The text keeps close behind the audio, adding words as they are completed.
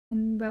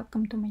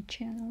welcome to my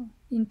channel.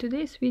 In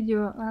today's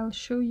video I'll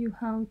show you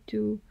how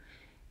to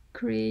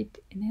create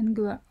an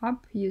Angular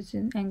app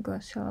using Angular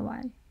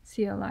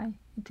CLI.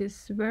 It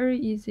is very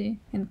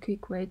easy and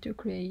quick way to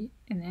create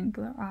an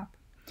Angular app.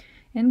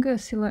 Angular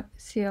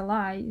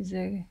CLI is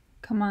a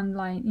command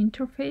line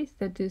interface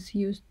that is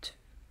used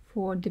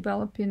for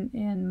developing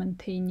and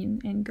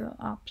maintaining Angular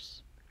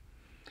apps.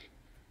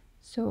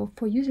 So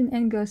for using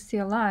Angular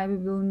CLI, we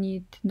will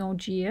need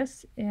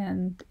Node.js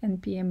and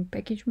npm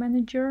package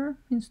manager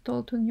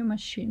installed on your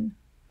machine.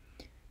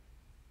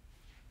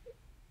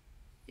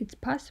 It's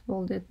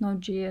possible that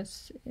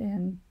Node.js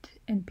and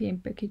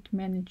npm package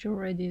manager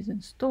already is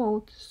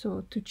installed.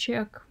 So to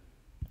check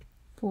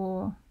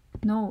for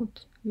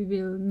Node, we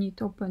will need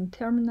to open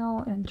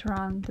terminal and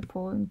run the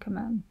following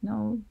command: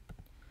 node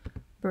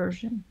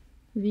version.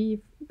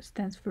 V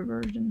stands for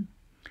version.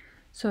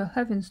 So I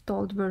have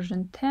installed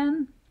version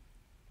 10.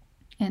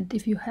 And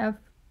if you have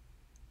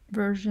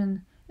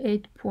version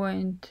 8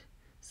 point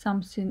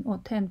something or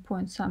 10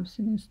 point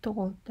something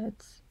installed,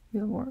 that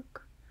will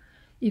work.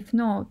 If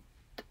not,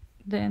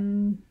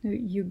 then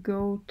you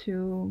go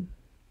to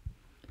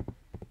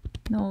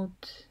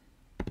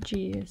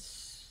Node.js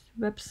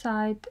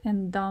website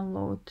and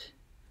download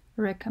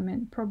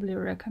probably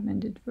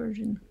recommended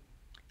version.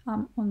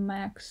 I'm on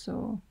Mac,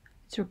 so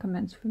it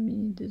recommends for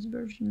me this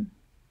version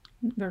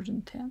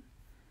 10.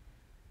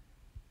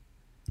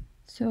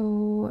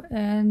 So,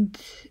 and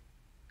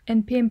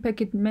npm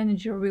package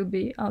manager will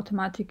be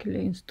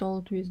automatically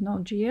installed with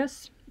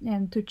Node.js,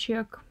 and to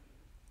check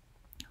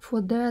for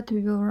that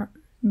we will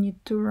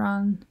need to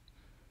run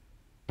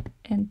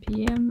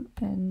npm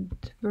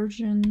and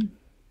version.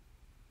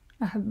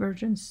 I have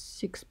version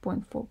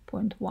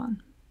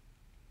 6.4.1.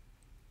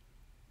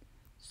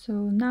 So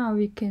now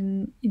we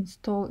can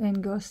install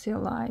Angular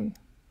CLI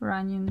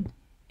running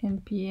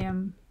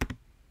npm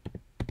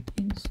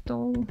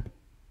install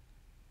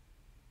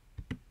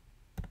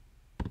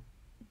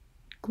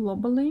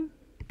globally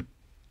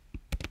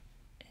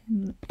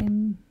and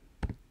Angular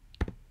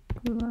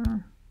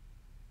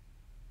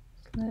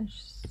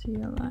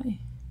 /CLI.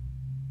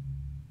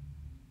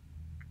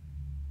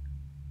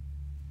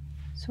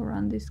 So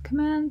run this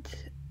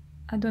command.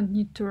 I don't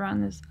need to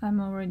run as I'm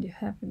already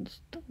have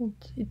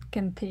installed. It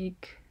can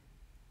take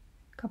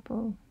a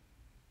couple,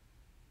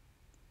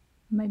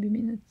 maybe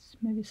minutes,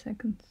 maybe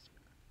seconds.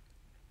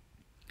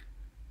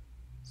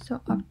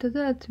 So after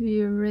that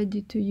we are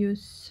ready to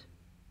use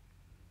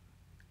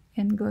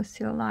Angular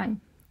CLI.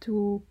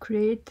 To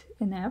create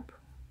an app,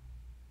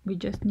 we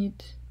just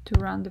need to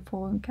run the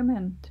following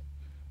command: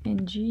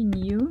 ng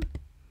new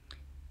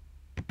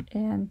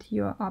and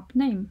your app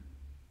name.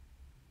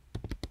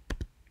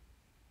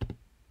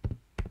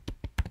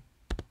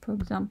 For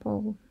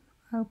example,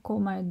 I'll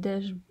call my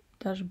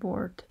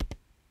dashboard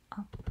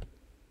app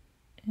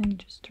and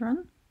just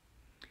run.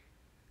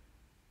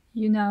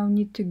 You now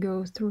need to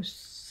go through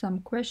some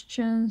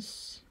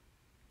questions.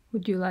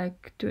 Would you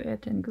like to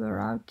add Angular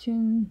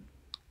routing?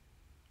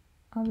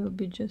 I will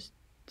be just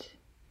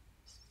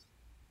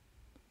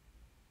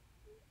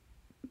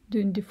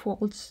doing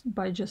defaults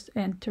by just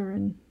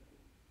entering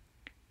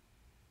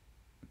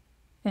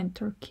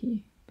enter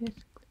key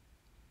basically.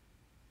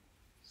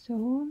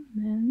 So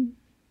then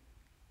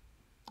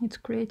it's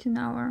creating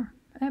our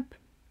app.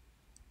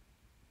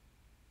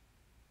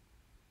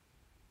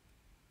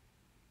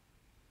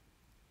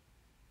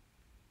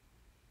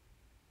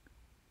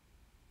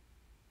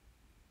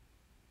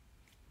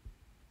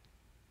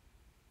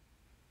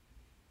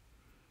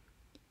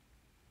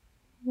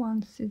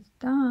 Once it's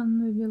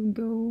done, we will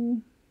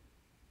go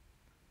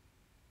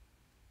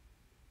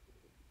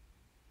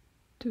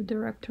to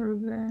directory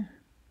where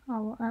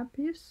our app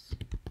is.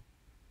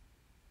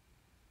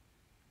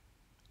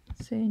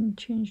 Saying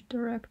change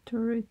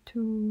directory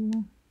to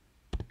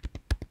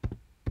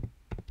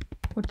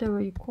whatever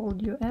you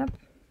called your app,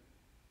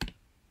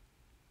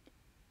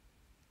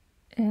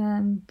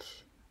 and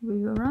we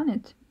will run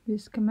it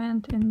with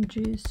command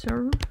ng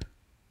serve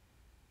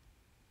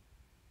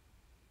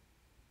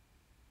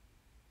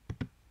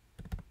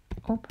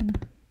open.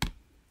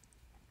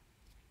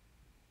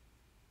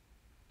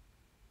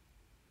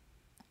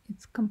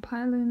 It's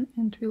compiling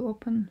and will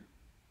open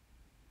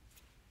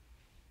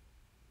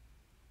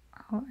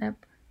our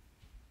app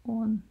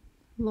on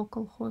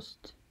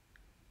localhost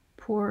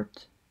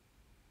port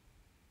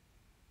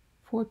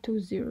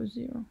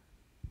 4200.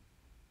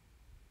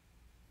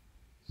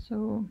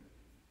 So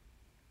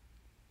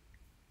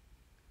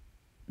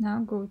now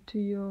go to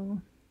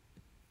your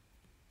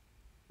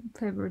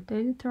favorite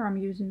editor. I'm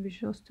using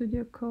Visual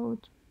Studio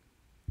Code,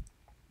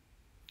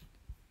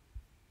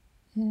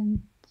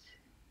 and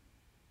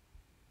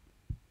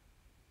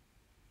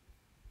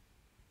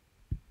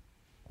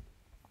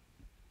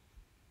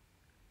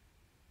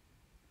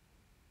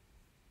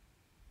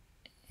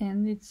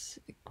it's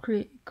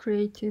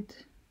created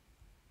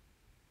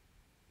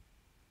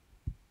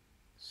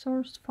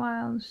source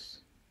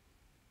files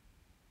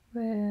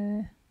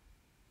where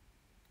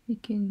we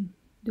can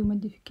do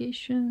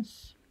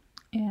modifications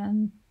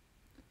and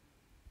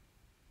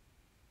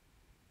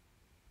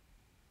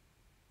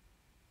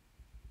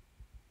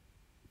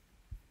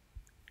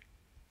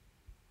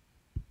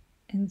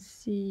and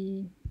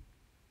see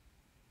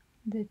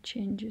the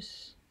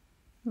changes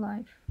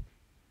live.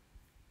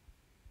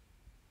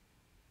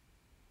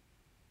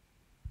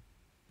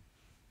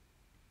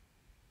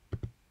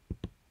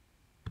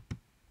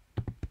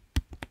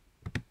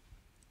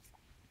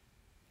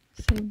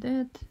 Save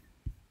that,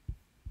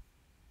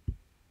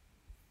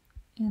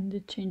 and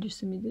it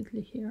changes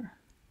immediately here.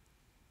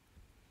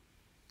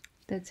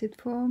 That's it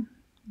for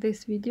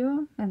this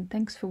video, and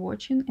thanks for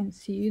watching, and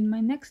see you in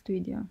my next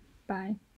video. Bye.